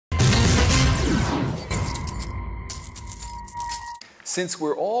Since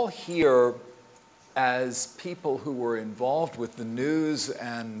we're all here as people who were involved with the news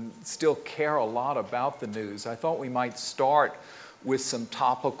and still care a lot about the news, I thought we might start with some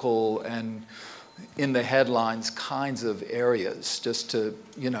topical and in the headlines kinds of areas, just to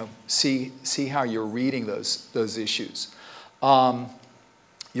see how you're reading those issues.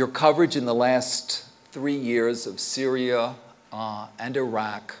 Your coverage in the last 3 years of Syria and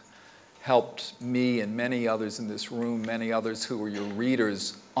Iraq helped me and many others in this room, many others who were your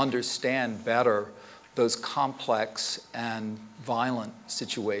readers, understand better those complex and violent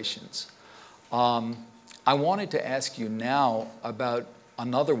situations. I wanted to ask you now about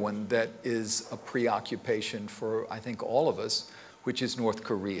another one that is a preoccupation for, I think, all of us, which is North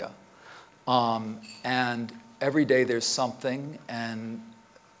Korea. And every day there's something, and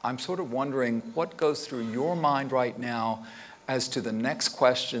I'm sort of wondering what goes through your mind right now as to the next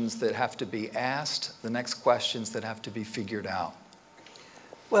questions that have to be asked, the next questions that have to be figured out.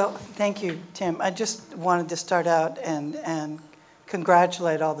 Well, thank you, Tim. I just wanted to start out and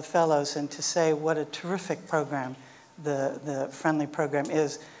congratulate all the fellows and to say what a terrific program the Friendly program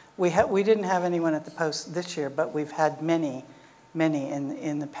is. We didn't have anyone at the Post this year, but we've had many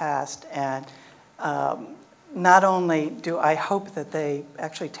in the past. And not only do I hope that they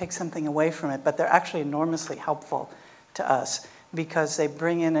actually take something away from it, but they're actually enormously helpful to us because they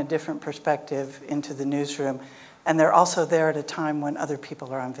bring in a different perspective into the newsroom. And they're also there at a time when other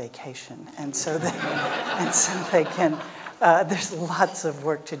people are on vacation. And so they can, there's lots of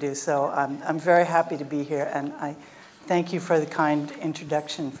work to do. So I'm very happy to be here. And I thank you for the kind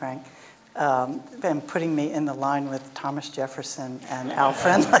introduction, Frank, and putting me in the line with Thomas Jefferson and Al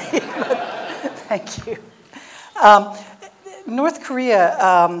Friendly. Thank you. North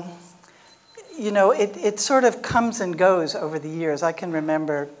Korea, it sort of comes and goes over the years. I can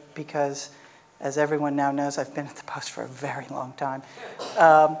remember because, as everyone now knows, I've been at the Post for a very long time.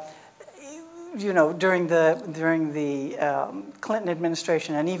 During the Clinton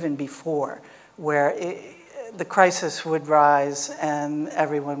administration and even before, where the crisis would rise and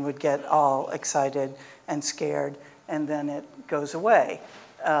everyone would get all excited and scared, and then it goes away.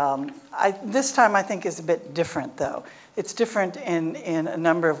 This time, I think, is a bit different, though. It's different in a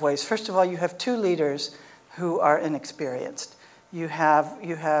number of ways. First of all, you have two leaders who are inexperienced. You have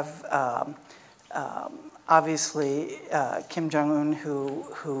obviously Kim Jong-un,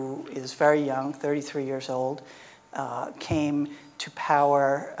 who is very young, 33 years old, came to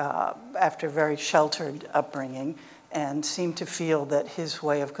power after a very sheltered upbringing and seemed to feel that his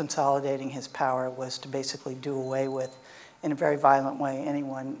way of consolidating his power was to basically do away with, in a very violent way,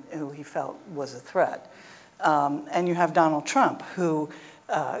 anyone who he felt was a threat. And you have Donald Trump, who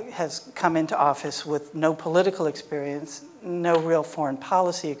has come into office with no political experience, no real foreign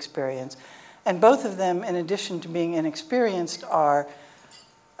policy experience. And both of them, in addition to being inexperienced, are,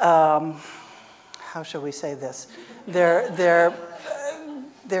 how shall we say this? They're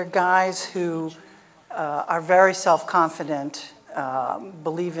guys who are very self-confident,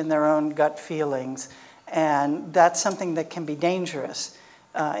 believe in their own gut feelings, and that's something that can be dangerous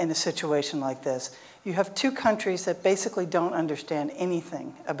in a situation like this. You have two countries that basically don't understand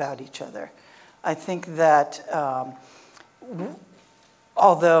anything about each other. I think that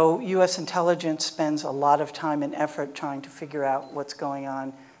although U.S. intelligence spends a lot of time and effort trying to figure out what's going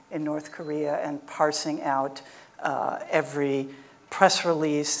on in North Korea and parsing out every press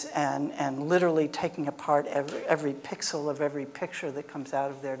release and literally taking apart every pixel of every picture that comes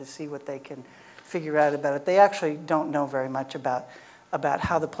out of there to see what they can figure out about it, they actually don't know very much about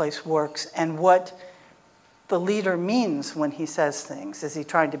how the place works and what the leader means when he says things. Is he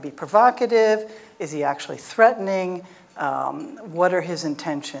trying to be provocative? Is he actually threatening? What are his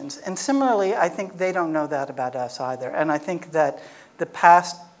intentions? And similarly, I think they don't know that about us either. And I think that the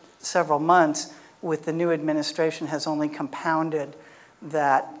past several months with the new administration has only compounded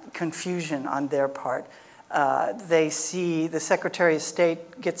that confusion on their part. They see the Secretary of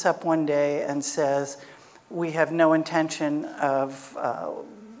State gets up one day and says, we have no intention of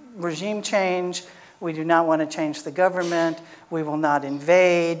regime change. We do not want to change the government. We will not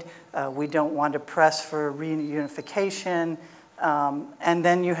invade. We don't want to press for reunification. And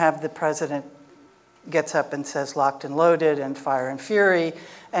then you have the president gets up and says locked and loaded and fire and fury.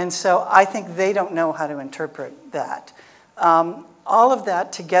 And so I think they don't know how to interpret that. All of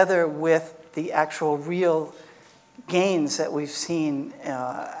that together with the actual real gains that we've seen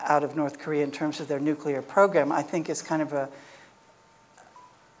out of North Korea in terms of their nuclear program, I think is kind of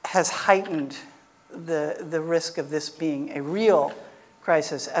has heightened the risk of this being a real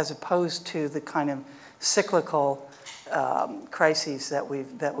crisis as opposed to the kind of cyclical crises that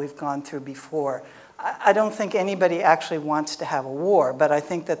we've gone through before. I don't think anybody actually wants to have a war, but I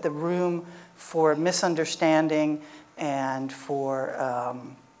think that the room for misunderstanding and for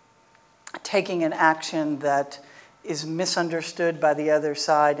taking an action that is misunderstood by the other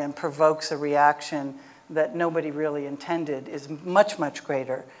side and provokes a reaction that nobody really intended is much, much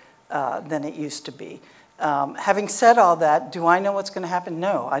greater than it used to be. Having said all that, do I know what's going to happen?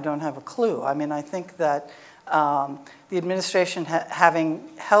 No, I don't have a clue. I mean, I think that the administration, having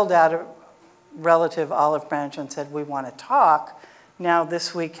held out a relative olive branch and said, we want to talk, now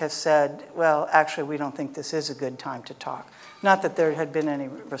this week has said, well, actually, we don't think this is a good time to talk. Not that there had been any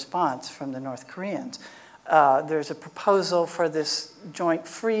response from the North Koreans. There's a proposal for this joint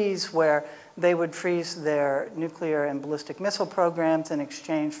freeze where they would freeze their nuclear and ballistic missile programs in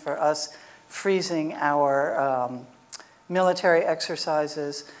exchange for us freezing our military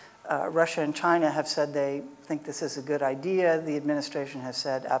exercises. Russia and China have said they think this is a good idea. The administration has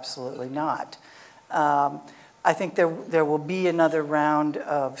said absolutely not. I think there will be another round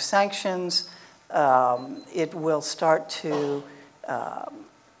of sanctions. It will start to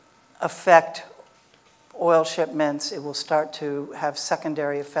affect oil shipments. It will start to have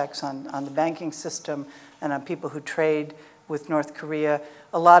secondary effects on the banking system and on people who trade with North Korea.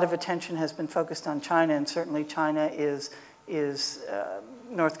 A lot of attention has been focused on China, and certainly China is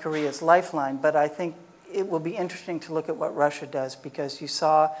North Korea's lifeline. But I think it will be interesting to look at what Russia does, because you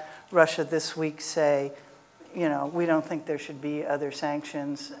saw Russia this week say, you know, we don't think there should be other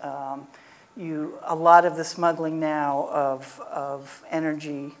sanctions. A lot of the smuggling now of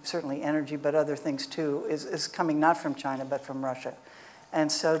energy, certainly energy, but other things too, is coming not from China, but from Russia. And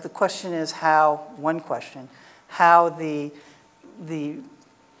so the question is how the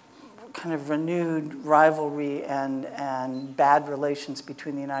kind of renewed rivalry and bad relations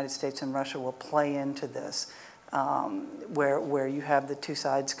between the United States and Russia will play into this, where you have the two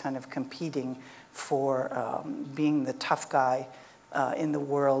sides kind of competing for being the tough guy in the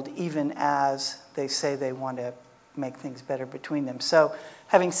world, even as they say they want to make things better between them. So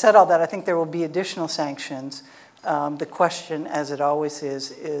having said all that, I think there will be additional sanctions. The question, as it always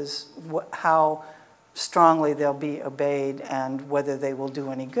is how strongly they'll be obeyed and whether they will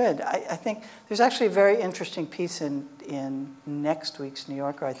do any good. I think there's actually a very interesting piece in next week's New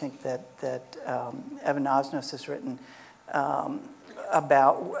Yorker, I think, that Evan Osnos has written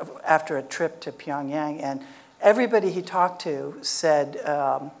about after a trip to Pyongyang. And everybody he talked to said,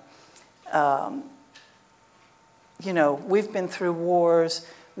 you know, we've been through wars,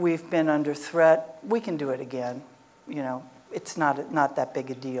 we've been under threat, we can do it again. You know, it's not that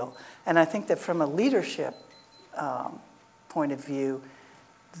big a deal. And I think that from a leadership point of view,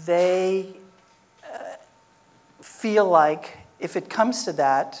 they feel like if it comes to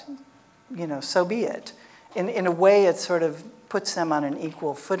that, you know, so be it. In a way, it sort of puts them on an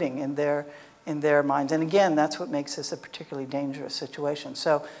equal footing in their minds. And again, that's what makes this a particularly dangerous situation.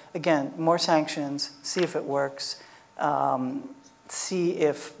 So again, more sanctions, see if it works, see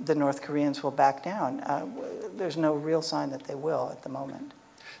if the North Koreans will back down. There's no real sign that they will at the moment.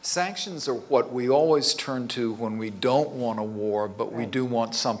 Sanctions are what we always turn to when we don't want a war, but we do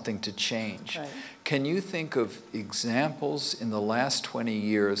want something to change. Right. Can you think of examples in the last 20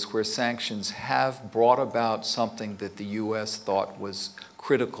 years where sanctions have brought about something that the U.S. thought was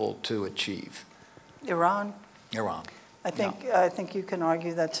critical to achieve? Iran. Iran. I think you can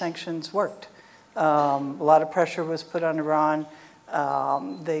argue that sanctions worked. A lot of pressure was put on Iran.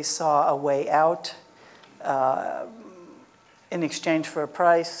 They saw a way out in exchange for a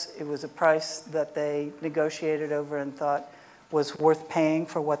price. It was a price that they negotiated over and thought was worth paying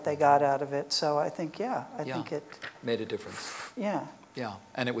for what they got out of it. So I think, I think it made a difference. Yeah. Yeah,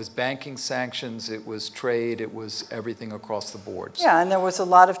 and it was banking sanctions, it was trade, it was everything across the board. Yeah, and there was a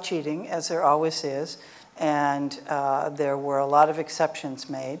lot of cheating, as there always is, and there were a lot of exceptions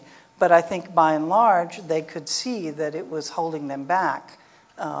made. But I think by and large, they could see that it was holding them back.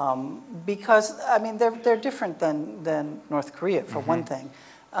 Because, I mean, they're different than North Korea, for one thing.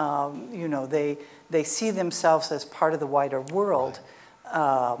 You know, they see themselves as part of the wider world.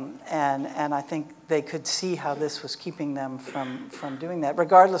 And I think they could see how this was keeping them from doing that,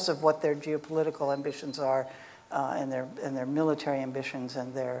 regardless of what their geopolitical ambitions are and their military ambitions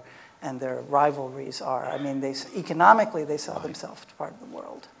and their rivalries are. I mean, economically, they saw themselves as part of the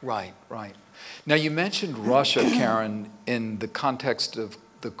world. Right, right. Now, you mentioned Russia, Karen, in the context of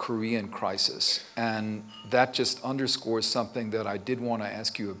the Korean crisis. And that just underscores something that I did want to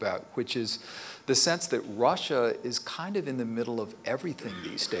ask you about, which is the sense that Russia is kind of in the middle of everything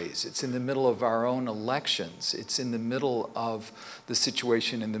these days. It's in the middle of our own elections. It's in the middle of the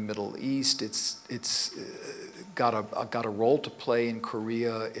situation in the Middle East. It's got a role to play in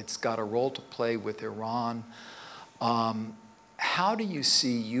Korea. It's got a role to play with Iran. How do you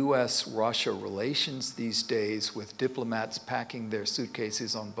see U.S.-Russia relations these days, with diplomats packing their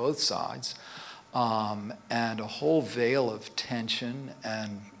suitcases on both sides, and a whole veil of tension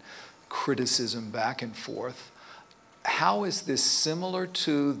and criticism back and forth? How is this similar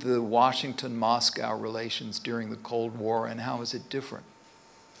to the Washington-Moscow relations during the Cold War, and how is it different?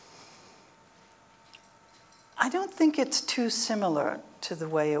 I don't think it's too similar to the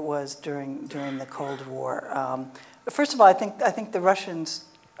way it was during the Cold War. First of all, I think the Russians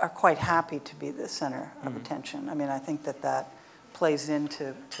are quite happy to be the center of attention. I mean, I think that plays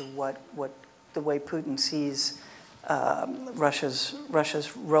into what the way Putin sees Russia's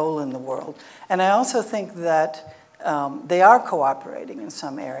role in the world. And I also think that they are cooperating in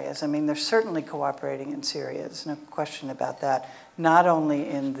some areas. I mean, they're certainly cooperating in Syria. There's no question about that. Not only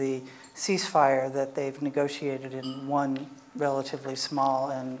in the ceasefire that they've negotiated in one relatively small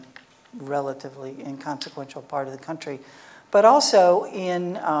and relatively inconsequential part of the country, but also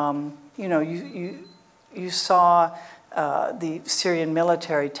in, you saw the Syrian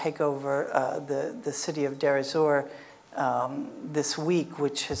military take over the city of Deir ez-Zor this week,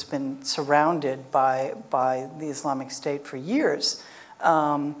 which has been surrounded by the Islamic State for years.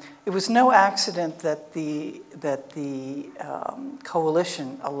 It was no accident that the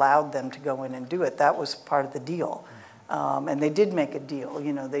coalition allowed them to go in and do it. That was part of the deal. And they did make a deal.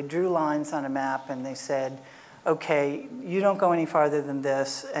 You know, they drew lines on a map and they said, okay, you don't go any farther than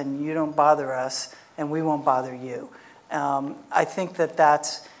this, and you don't bother us, and we won't bother you. I think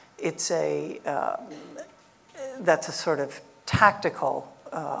that's a sort of tactical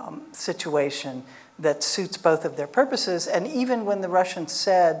situation that suits both of their purposes. And even when the Russians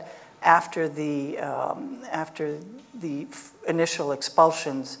said after the initial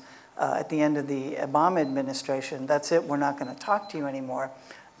expulsions at the end of the Obama administration, that's it, we're not going to talk to you anymore,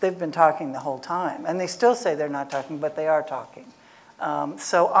 they've been talking the whole time. And they still say they're not talking, but they are talking.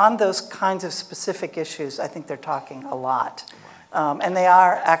 So on those kinds of specific issues, I think they're talking a lot. And they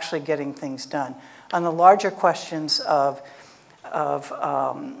are actually getting things done. On the larger questions of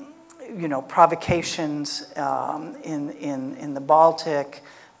provocations in the Baltic,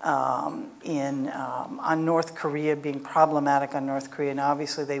 on North Korea, being problematic on North Korea, and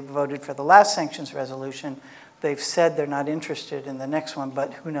obviously they voted for the last sanctions resolution. They've said they're not interested in the next one,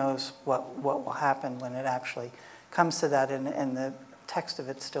 but who knows what will happen when it actually comes to that, and the text of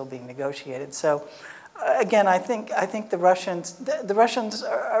it's still being negotiated. So again, I think the Russians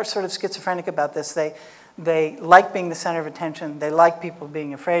are sort of schizophrenic about this. They like being the center of attention. They like people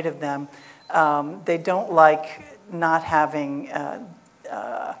being afraid of them. They don't like not having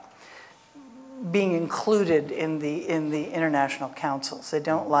being included in the international councils. They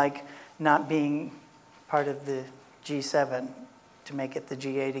don't like not being part of the G7 to make it the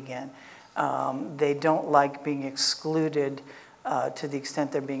G8 again. They don't like being excluded to the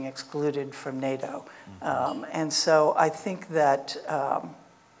extent they're being excluded from NATO. And so I think that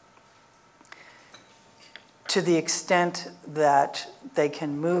to the extent that they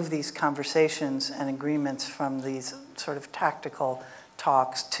can move these conversations and agreements from these sort of tactical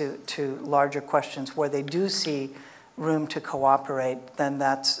talks to larger questions where they do see room to cooperate, then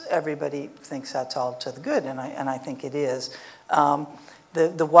everybody thinks that's all to the good, and I think it is.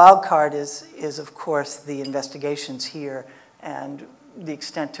 The wild card is of course the investigations here and the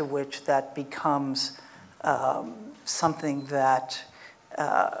extent to which that becomes something that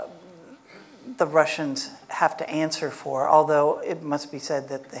the Russians have to answer for, although it must be said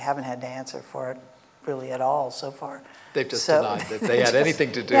that they haven't had to answer for it really at all so far. They've just denied that they had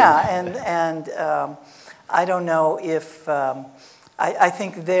anything to do. Yeah, and I don't know if, I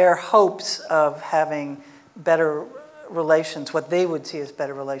think their hopes of having better relations, what they would see as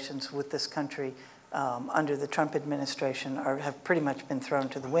better relations with this country under the Trump administration have pretty much been thrown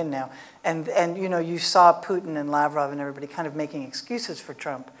to the wind now. And you saw Putin and Lavrov and everybody kind of making excuses for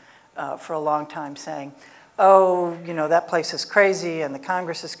Trump for a long time, saying, oh, that place is crazy and the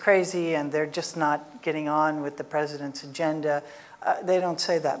Congress is crazy and they're just not getting on with the president's agenda. They don't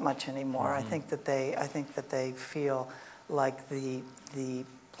say that much anymore. Mm-hmm. I think that they feel like the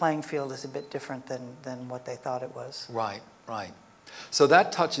playing field is a bit different than what they thought it was. Right, right. So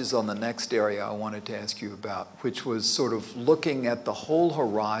that touches on the next area I wanted to ask you about, which was sort of looking at the whole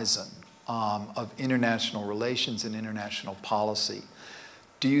horizon of international relations and international policy.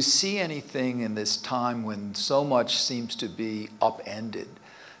 Do you see anything in this time when so much seems to be upended?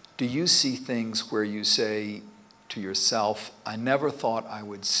 Do you see things where you say to yourself, I never thought I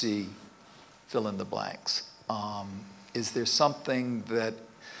would see fill in the blanks? Is there something that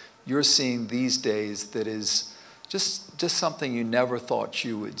you're seeing these days that is just something you never thought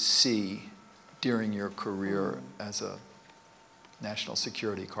you would see during your career as a national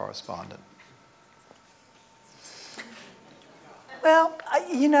security correspondent? Well,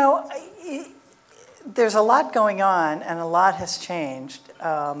 you know, there's a lot going on and a lot has changed.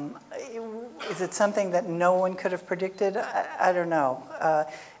 Is it something that no one could have predicted? I don't know.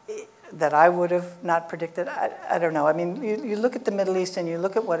 That I would have not predicted? I don't know. I mean, you look at the Middle East and you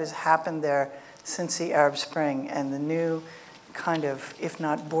look at what has happened there since the Arab Spring and the new kind of, if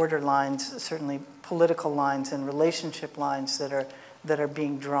not border lines, certainly political lines and relationship lines that are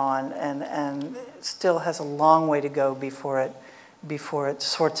being drawn, and still has a long way to go before it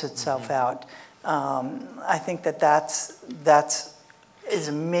sorts itself out. I think that is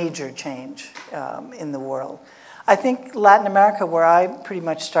a major change in the world. I think Latin America, where I pretty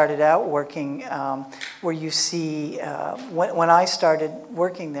much started out working, where you see, when I started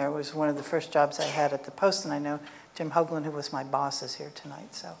working there, was one of the first jobs I had at the Post, and I know Jim Hoagland, who was my boss, is here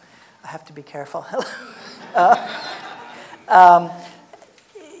tonight, so I have to be careful.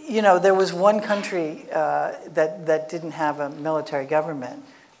 You know, there was one country that didn't have a military government.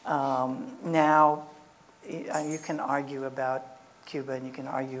 Now, you can argue about Cuba, and you can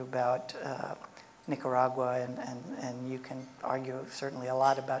argue about Nicaragua, and you can argue certainly a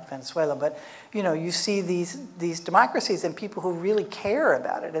lot about Venezuela. But you know, you see these democracies and people who really care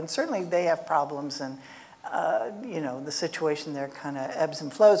about it, and certainly they have problems, and you know, the situation there kind of ebbs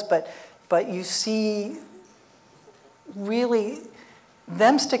and flows. But you see really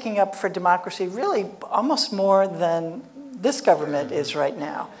them sticking up for democracy really almost more than this government is right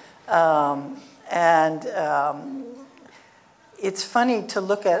now. It's funny to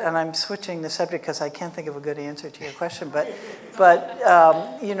look at, and I'm switching the subject because I can't think of a good answer to your question, but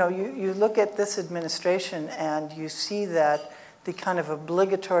you know, you look at this administration and you see that the kind of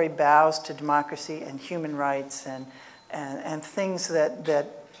obligatory bows to democracy and human rights and things that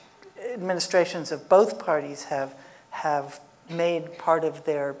administrations of both parties have made part of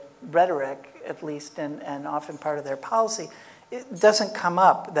their rhetoric, at least, and often part of their policy, it doesn't come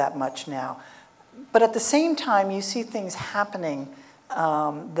up that much now. But at the same time, you see things happening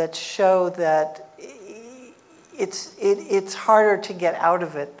that show that it's harder to get out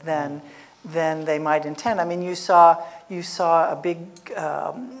of it than they might intend. I mean, you saw a big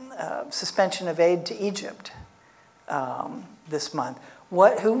suspension of aid to Egypt this month.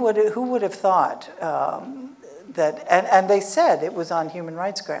 Who would have thought that? And they said it was on human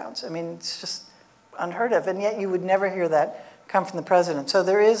rights grounds. I mean, it's just unheard of, and yet you would never hear that come from the president. So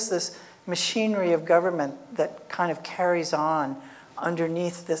there is this machinery of government that kind of carries on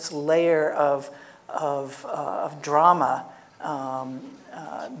underneath this layer of drama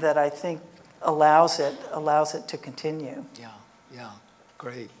that I think allows it to continue. Yeah,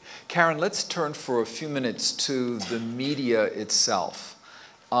 great. Karen, let's turn for a few minutes to the media itself.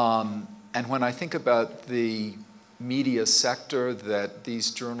 And when I think about the media sector, that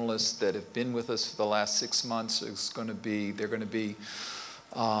these journalists that have been with us for the last 6 months they're going to be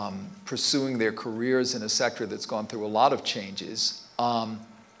pursuing their careers in a sector that's gone through a lot of changes.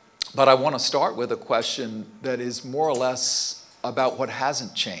 But I want to start with a question that is more or less about what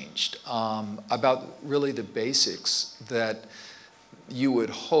hasn't changed, about really the basics that you would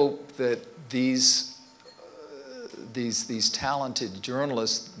hope that these talented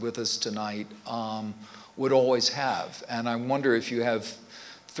journalists with us tonight would always have. And I wonder if you have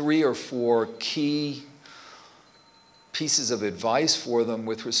 3 or 4 key pieces of advice for them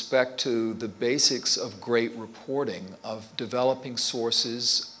with respect to the basics of great reporting, of developing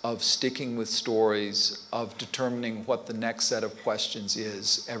sources, of sticking with stories, of determining what the next set of questions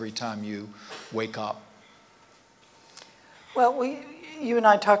is every time you wake up. Well, you and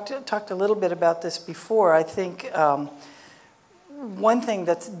I talked a little bit about this before. I think one thing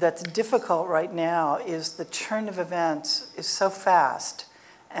that's difficult right now is the churn of events is so fast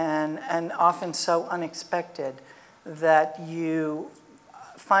and often so unexpected that you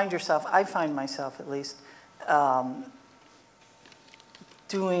find yourself, I find myself at least,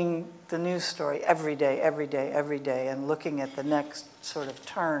 doing the news story every day, and looking at the next sort of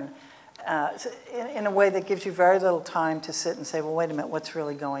turn in a way that gives you very little time to sit and say, well, wait a minute, what's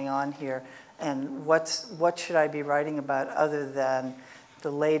really going on here? And what should I be writing about other than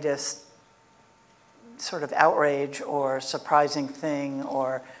the latest sort of outrage or surprising thing?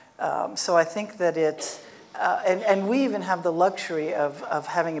 Or so I think that and we even have the luxury of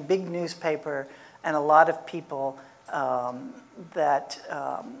having a big newspaper and a lot of people that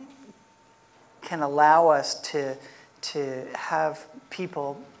can allow us to have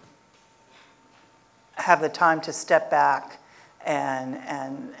people have the time to step back and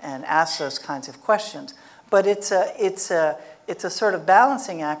ask those kinds of questions. But it's a sort of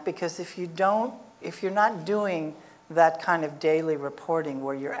balancing act, because if you're not doing that kind of daily reporting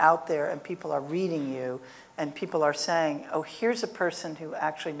where you're out there and people are reading you and people are saying, oh, here's a person who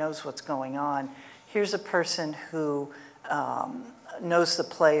actually knows what's going on, here's a person who knows the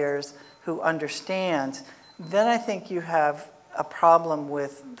players, who understands, then I think you have a problem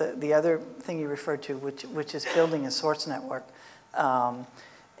with the other thing you referred to, which is building a source network.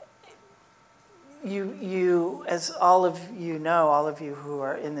 You, as all of you know, all of you who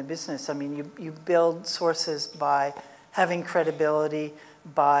are in the business, I mean, you build sources by having credibility,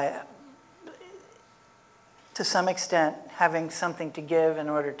 by, to some extent, having something to give in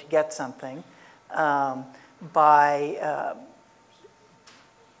order to get something, by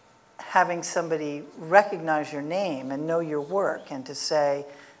having somebody recognize your name and know your work, and to say,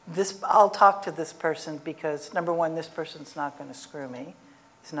 I'll talk to this person because, number one, this person's not going to screw me,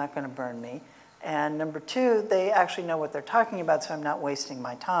 it's not going to burn me. And number two, they actually know what they're talking about, so I'm not wasting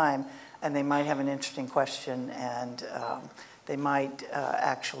my time, and they might have an interesting question, and they might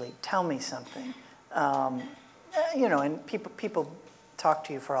actually tell me something. You know, and people talk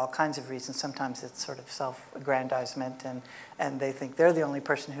to you for all kinds of reasons. Sometimes it's sort of self-aggrandizement, and they think they're the only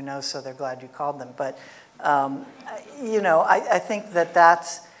person who knows, so they're glad you called them. But, you know, I think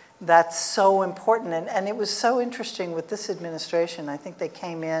that's so important, and it was so interesting with this administration. I think they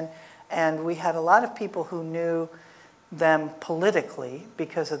came in, and we had a lot of people who knew them politically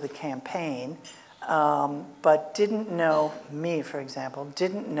because of the campaign, but didn't know me, for example,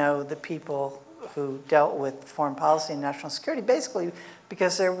 didn't know the people who dealt with foreign policy and national security, basically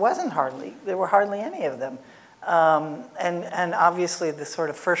because there were hardly any of them. And obviously the sort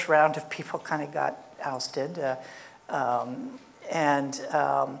of first round of people kind of got ousted. But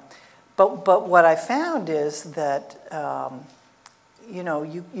what I found is that you know,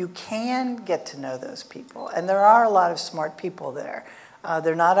 you can get to know those people, and there are a lot of smart people there.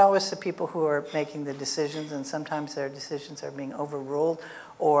 They're not always the people who are making the decisions, and sometimes their decisions are being overruled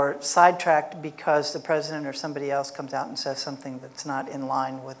or sidetracked because the president or somebody else comes out and says something that's not in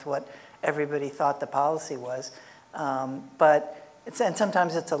line with what everybody thought the policy was. And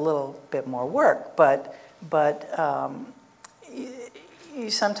sometimes it's a little bit more work, but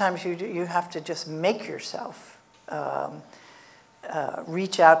sometimes you have to just make yourself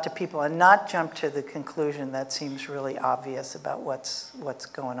reach out to people and not jump to the conclusion that seems really obvious about what's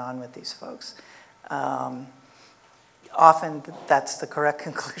going on with these folks. Often that's the correct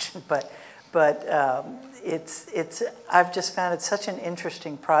conclusion, but I've just found it such an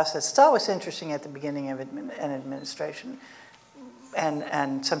interesting process. It's always interesting at the beginning of an administration,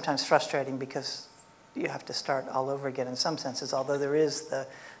 and sometimes frustrating because you have to start all over again in some senses, although there is the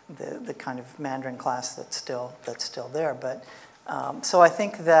kind of Mandarin class that's still there. But so I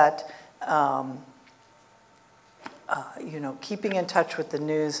think that you know, keeping in touch with the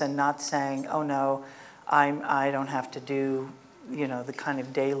news and not saying, oh no, I don't have to do, you know, the kind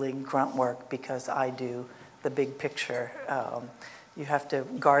of daily grunt work because I do the big picture. You have to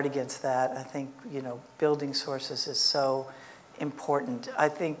guard against that. I think, you know, building sources is so important. I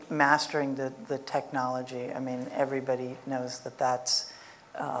think mastering the technology, I mean, everybody knows that that's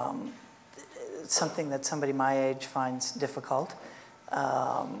something that somebody my age finds difficult.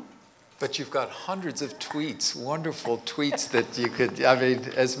 But you've got hundreds of tweets, wonderful tweets that you could, I mean,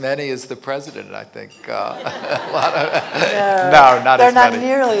 as many as the president, I think. A lot of, no, not as many. They're not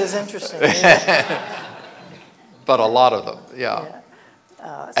nearly as interesting. But a lot of them, yeah.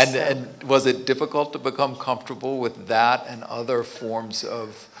 And was it difficult to become comfortable with that and other forms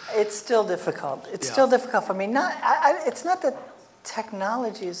of? It's still difficult. It's still difficult for me. It's not that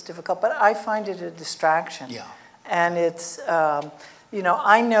technology is difficult, but I find it a distraction. Yeah. And it's, you know,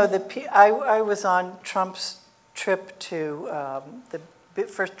 I know that I was on Trump's trip to, the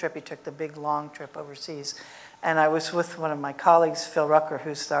first trip he took, the big long trip overseas, and I was with one of my colleagues, Phil Rucker,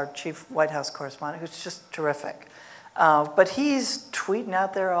 who's our chief White House correspondent, who's just terrific. But he's tweeting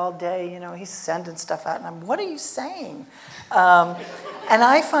out there all day, you know, he's sending stuff out, and I'm, what are you saying? And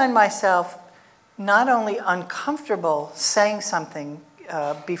I find myself not only uncomfortable saying something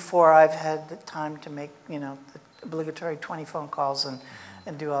before I've had the time to make, you know, the obligatory 20 phone calls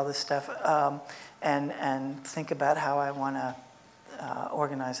and do all this stuff, and think about how I want to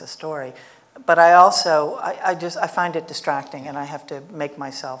organize a story. But I also, I find it distracting, and I have to make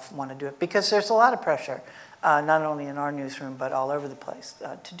myself want to do it, because there's a lot of pressure, not only in our newsroom, but all over the place,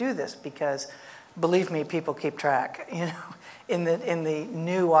 to do this, because believe me, people keep track. You know, in the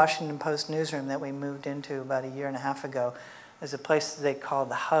new Washington Post newsroom that we moved into about a year and a half ago, there's a place that they call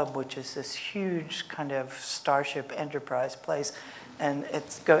the Hub, which is this huge kind of Starship Enterprise place, and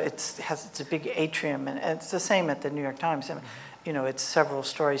it's a big atrium, and it's the same at the New York Times. You know, it's several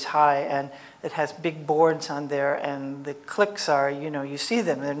stories high, and it has big boards on there, and the clicks are, you know, you see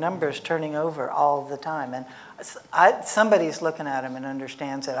them, their numbers turning over all the time, and somebody's looking at them and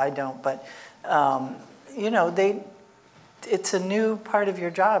understands it. I don't, but you know, it's a new part of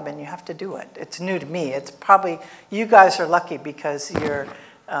your job, and you have to do it. It's new to me. It's probably, you guys are lucky because you're,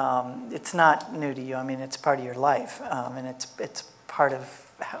 it's not new to you. I mean, it's part of your life, and it's part of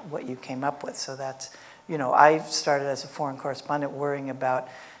what you came up with. So that's, you know, I started as a foreign correspondent worrying about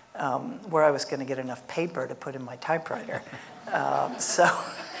where I was going to get enough paper to put in my typewriter. So,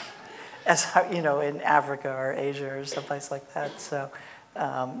 as you know, in Africa or Asia or someplace like that. So,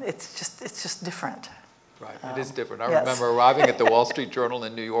 it's just different. Right, it is different. I remember arriving at the Wall Street Journal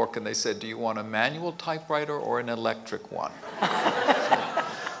in New York, and they said, "Do you want a manual typewriter or an electric one?"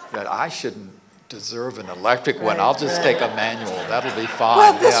 That I shouldn't deserve an electric one. I'll just take a manual. That'll be fine.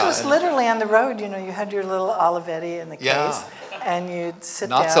 Well, this was literally on the road. You know, you had your little Olivetti in the case. Yeah. And you'd sit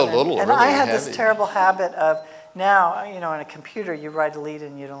down. Not so little, and really I had heavy. this terrible habit of, now, you know, on a computer, you write a lead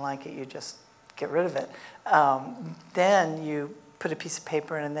and you don't like it, you just get rid of it. Then you put a piece of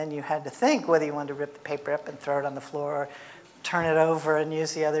paper in, and then you had to think whether you wanted to rip the paper up and throw it on the floor, or turn it over and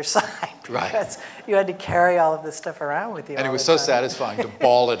use the other side. Right. Because you had to carry all of this stuff around with you. And it was so satisfying to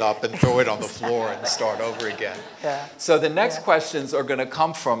ball it up and throw it on the floor and start over again. Yeah. So the next questions are going to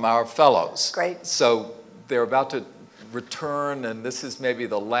come from our fellows. Great. So they're about to return, and this is maybe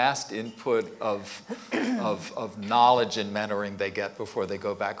the last input of knowledge and mentoring they get before they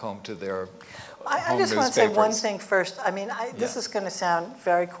go back home to their I just want to say one thing first. I mean, this is going to sound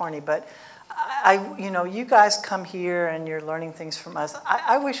very corny, but you know, you guys come here and you're learning things from us.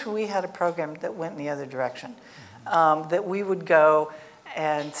 I wish we had a program that went in the other direction, that we would go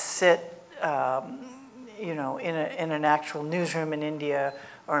and sit, you know, in an actual newsroom in India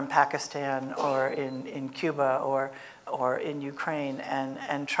or in Pakistan or in Cuba or in Ukraine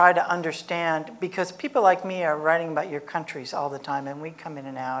and try to understand, because people like me are writing about your countries all the time, and we come in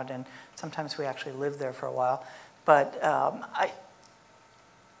and out, and sometimes we actually live there for a while. But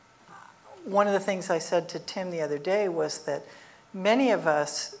one of the things I said to Tim the other day was that many of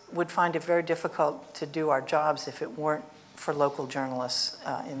us would find it very difficult to do our jobs if it weren't for local journalists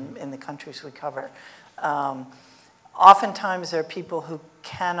in the countries we cover. Oftentimes there are people who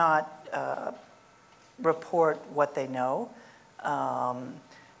cannot report what they know,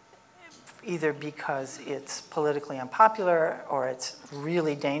 either because it's politically unpopular or it's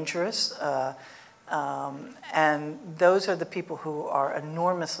really dangerous. And those are the people who are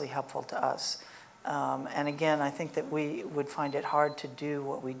enormously helpful to us. And again, I think that we would find it hard to do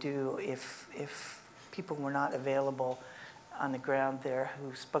what we do if people were not available on the ground there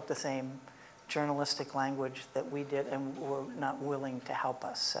who spoke the same journalistic language that we did and were not willing to help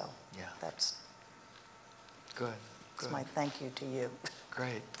us. So yeah, that's good. That's my thank you to you.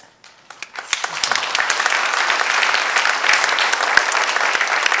 Great.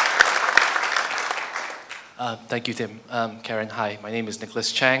 Thank you, Tim. Karen, hi. My name is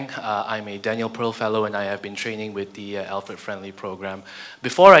Nicholas Chang. I'm a Daniel Pearl Fellow, and I have been training with the Alfred Friendly program.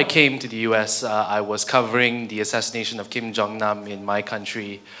 Before I came to the US, I was covering the assassination of Kim Jong-nam in my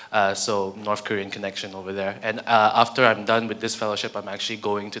country, so North Korean connection over there. And after I'm done with this fellowship, I'm actually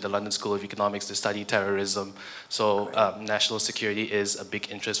going to the London School of Economics to study terrorism. So national security is a big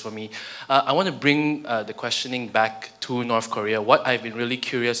interest for me. I want to bring the questioning back to North Korea. What I've been really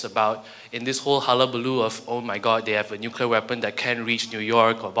curious about in this whole hullabaloo of, oh my God, they have a nuclear weapon that can reach New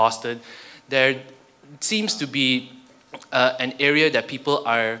York or Boston, there seems to be an area that people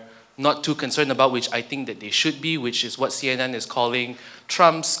are not too concerned about, which I think that they should be, which is what CNN is calling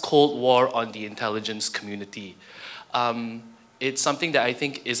Trump's Cold War on the intelligence community. It's something that I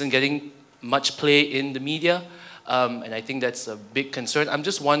think isn't getting much play in the media, and I think that's a big concern. I'm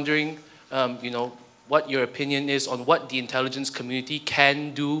just wondering, you know, what your opinion is on what the intelligence community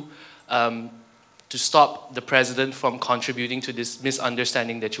can do to stop the president from contributing to this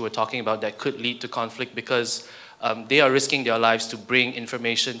misunderstanding that you were talking about that could lead to conflict, because they are risking their lives to bring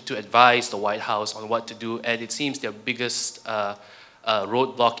information to advise the White House on what to do, and it seems their biggest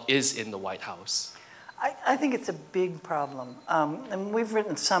roadblock is in the White House. I think it's a big problem, and we've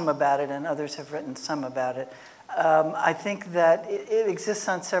written some about it, and others have written some about it. I think that it exists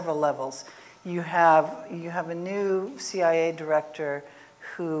on several levels. You have a new CIA director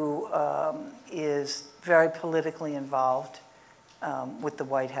who is very politically involved with the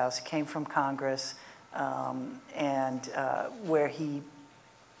White House. He came from Congress, and where he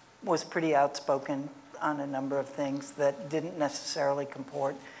was pretty outspoken on a number of things that didn't necessarily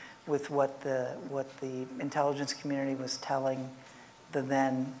comport with what the intelligence community was telling the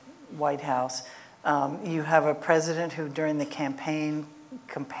then White House. You have a president who, during the campaign,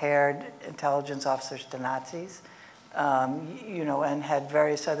 compared intelligence officers to Nazis, and had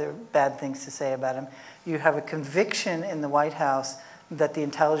various other bad things to say about him. You have a conviction in the White House that the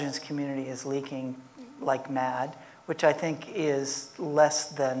intelligence community is leaking like mad, which I think is less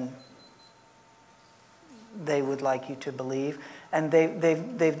than they would like you to believe. And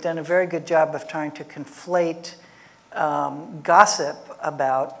they've done a very good job of trying to conflate gossip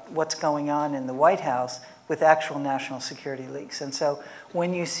about what's going on in the White House with actual national security leaks. And so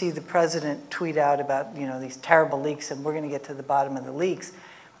when you see the president tweet out about these terrible leaks and we're going to get to the bottom of the leaks,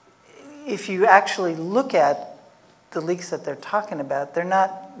 if you actually look at the leaks that they're talking about, they're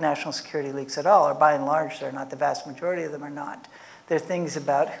not national security leaks at all, or by and large they're not. The vast majority of them are not. They're things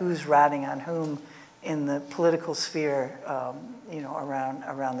about who's ratting on whom in the political sphere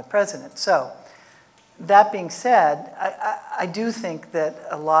around the president. So that being said, I do think that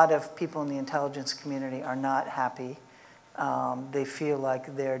a lot of people in the intelligence community are not happy. They feel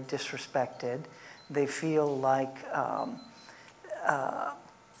like they're disrespected. They feel like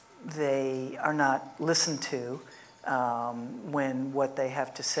they are not listened to when what they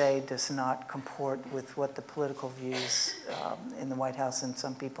have to say does not comport with what the political views in the White House and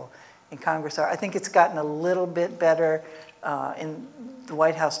some people in Congress are. I think it's gotten a little bit better in the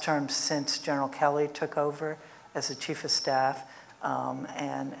White House terms since General Kelly took over as the chief of staff,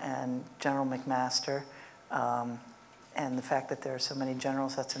 and General McMaster, and the fact that there are so many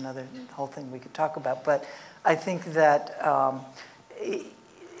generals. That's another whole thing we could talk about. But I think that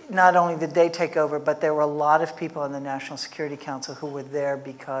not only did they take over, but there were a lot of people in the National Security Council who were there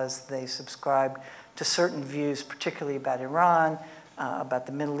because they subscribed to certain views, particularly about Iran, about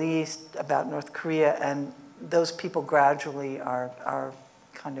the Middle East, about North Korea, and those people gradually are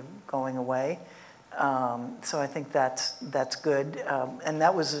kind of going away. So I think that's good. And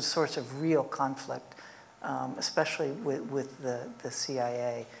that was a source of real conflict, especially with the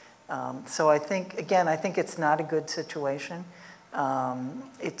CIA. So I think it's not a good situation.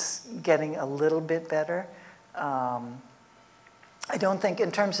 It's getting a little bit better. I don't think,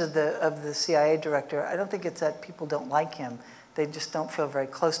 in terms of the CIA director, I don't think it's that people don't like him. They just don't feel very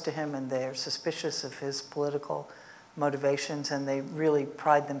close to him, and they're suspicious of his political motivations, and they really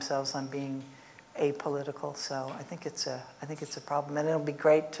pride themselves on being apolitical. So I think it's a problem, and it'll be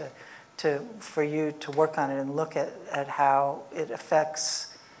great for you to work on it and look at how it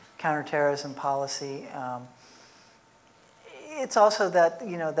affects counterterrorism policy. It's also that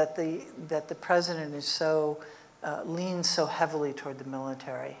the president is leans so heavily toward the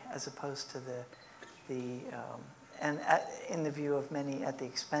military as opposed to in the view of many, at the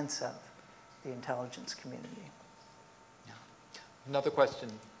expense of the intelligence community. Yeah. Another question.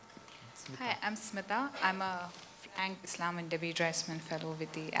 Hi, I'm Smita. I'm a Frank Islam and Debbie Dreisman Fellow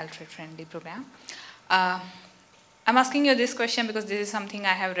with the Alfred Friendly program. I'm asking you this question because this is something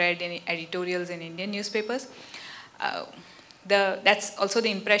I have read in editorials in Indian newspapers. That's also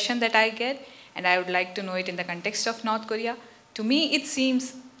the impression that I get, and I would like to know it in the context of North Korea. To me, it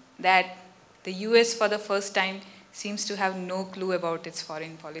seems that the US, for the first time, seems to have no clue about its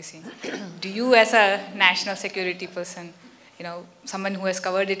foreign policy. Do you, as a national security person, someone who has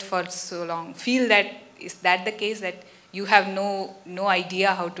covered it for so long, feel that is that the case, that you have no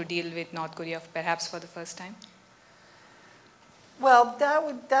idea how to deal with North Korea, perhaps for the first time? Well,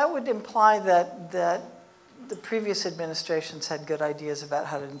 that would imply that the previous administrations had good ideas about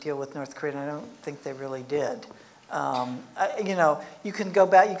how to deal with North Korea, and I don't think they really did. You can go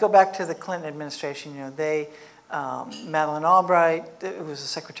back to the Clinton administration. Madeleine Albright, who was the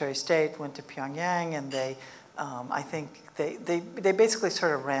Secretary of State, went to Pyongyang, and I think they basically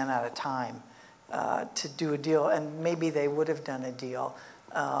sort of ran out of time to do a deal, and maybe they would have done a deal.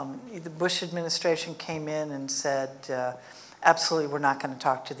 The Bush administration came in and said, absolutely, we're not going to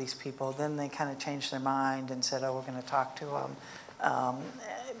talk to these people. Then they kind of changed their mind and said, oh, we're going to talk to them.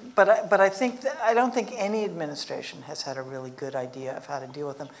 But I don't think any administration has had a really good idea of how to deal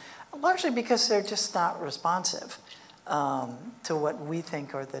with them, largely because they're just not responsive to what we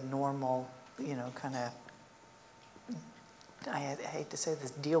think are the normal, kind of, I hate to say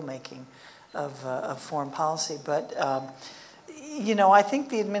this, deal-making of foreign policy. But, I think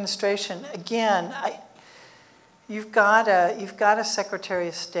the administration, again, You've got a Secretary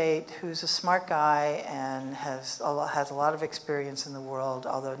of State who's a smart guy and has a lot of experience in the world,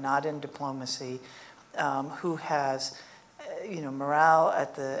 although not in diplomacy, who has, morale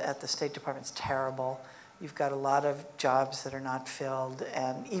at the State Department's terrible. You've got a lot of jobs that are not filled,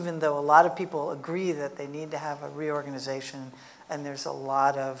 and even though a lot of people agree that they need to have a reorganization, and there's a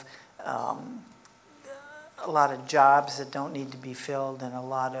lot of jobs that don't need to be filled, and a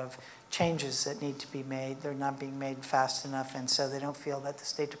lot of changes that need to be made, they're not being made fast enough, and so they don't feel that the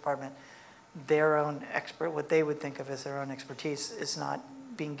State Department, their own what they would think of as their own expertise, is not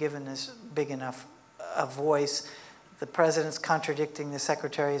being given as big enough a voice. The president's contradicting the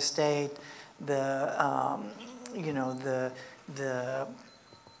Secretary of State. The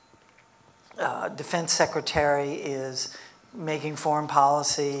defense secretary is making foreign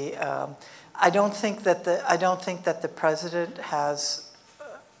policy. I don't think that the president has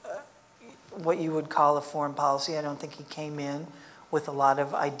what you would call a foreign policy. I don't think he came in with a lot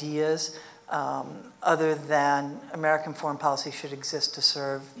of ideas other than American foreign policy should exist to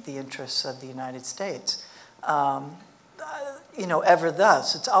serve the interests of the United States. Ever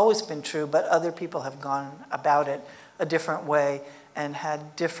thus. It's always been true, but other people have gone about it a different way and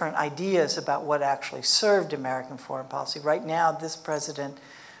had different ideas about what actually served American foreign policy. Right now, this president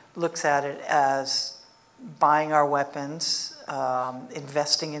looks at it as buying our weapons,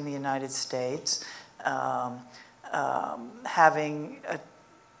 investing in the United States,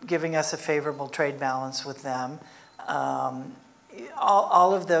 giving us a favorable trade balance with them.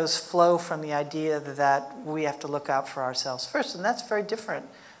 All of those flow from the idea that we have to look out for ourselves first, and that's very different,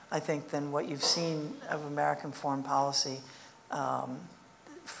 I think, than what you've seen of American foreign policy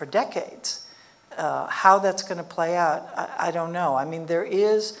for decades. How that's going to play out, I don't know. I mean, there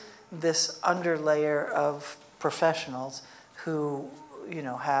is this underlayer of professionals who,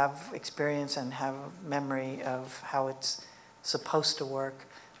 have experience and have memory of how it's supposed to work.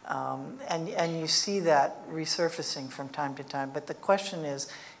 And you see that resurfacing from time to time. But the question is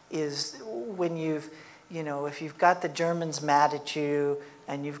when if you've got the Germans mad at you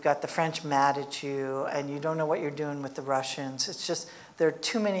and you've got the French mad at you and you don't know what you're doing with the Russians, it's just, there are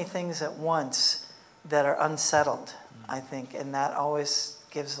too many things at once that are unsettled, I think, and that always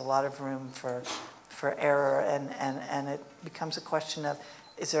gives a lot of room for error, and it becomes a question of,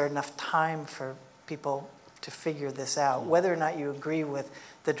 is there enough time for people to figure this out, whether or not you agree with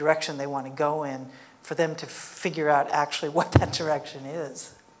the direction they want to go in, for them to figure out actually what that direction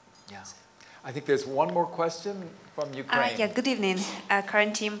is. Yeah. I think there's one more question from Ukraine. Yeah, good evening,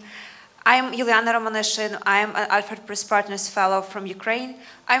 current team. I'm Yuliana Romaneshin. I'm an Alfred Press Partners fellow from Ukraine.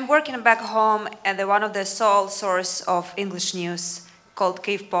 I'm working back home at one of the sole source of English news called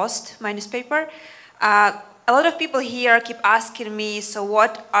Kyiv Post, my newspaper. A lot of people here keep asking me, so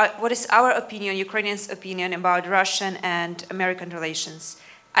what is our opinion, Ukrainians' opinion, about Russian and American relations?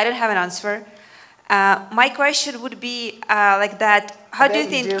 I don't have an answer. My question would be like that. How do you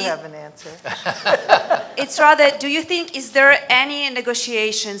think? You do have an answer. It's rather, do you think, is there any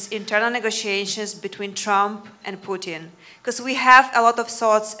negotiations, internal negotiations between Trump and Putin? Because we have a lot of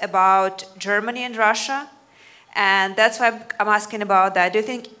thoughts about Germany and Russia, and that's why I'm asking about that. Do you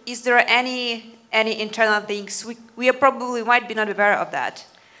think, is there any internal things? We probably might be not aware of that.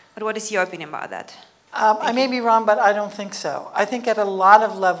 But what is your opinion about that? I may be wrong, but I don't think so. I think at a lot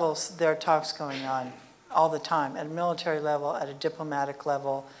of levels there are talks going on all the time, at a military level, at a diplomatic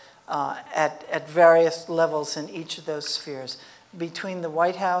level, at various levels in each of those spheres. Between the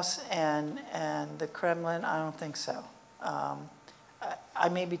White House and the Kremlin, I don't think so. I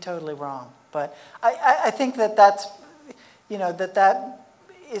may be totally wrong, but I think that's, that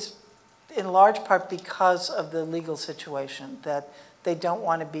is in large part because of the legal situation, that they don't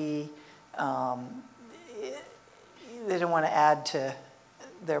want to be, they don't want to add to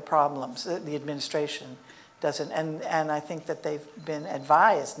their problems. The administration doesn't, and I think that they've been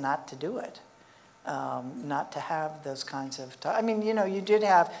advised not to do it, not to have those kinds of, I mean,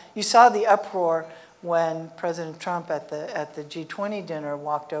 you saw the uproar when President Trump at the G20 dinner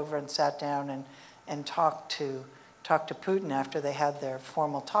walked over and sat down and talked to Putin after they had their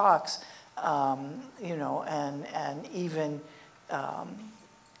formal talks, and even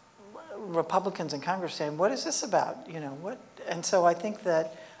Republicans in Congress saying, "What is this about?" What? And so I think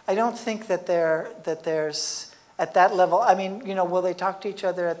that I don't think that there's at that level. I mean, will they talk to each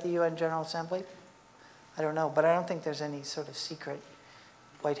other at the UN General Assembly? I don't know, but I don't think there's any sort of secret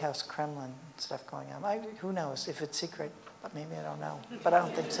White House Kremlin stuff going on. Who knows if it's secret? But maybe I don't know, but I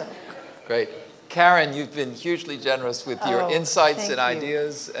don't think so. Great. Karen, you've been hugely generous with your insights and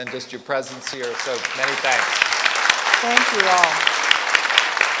ideas and just your presence here, so many thanks. Thank you all.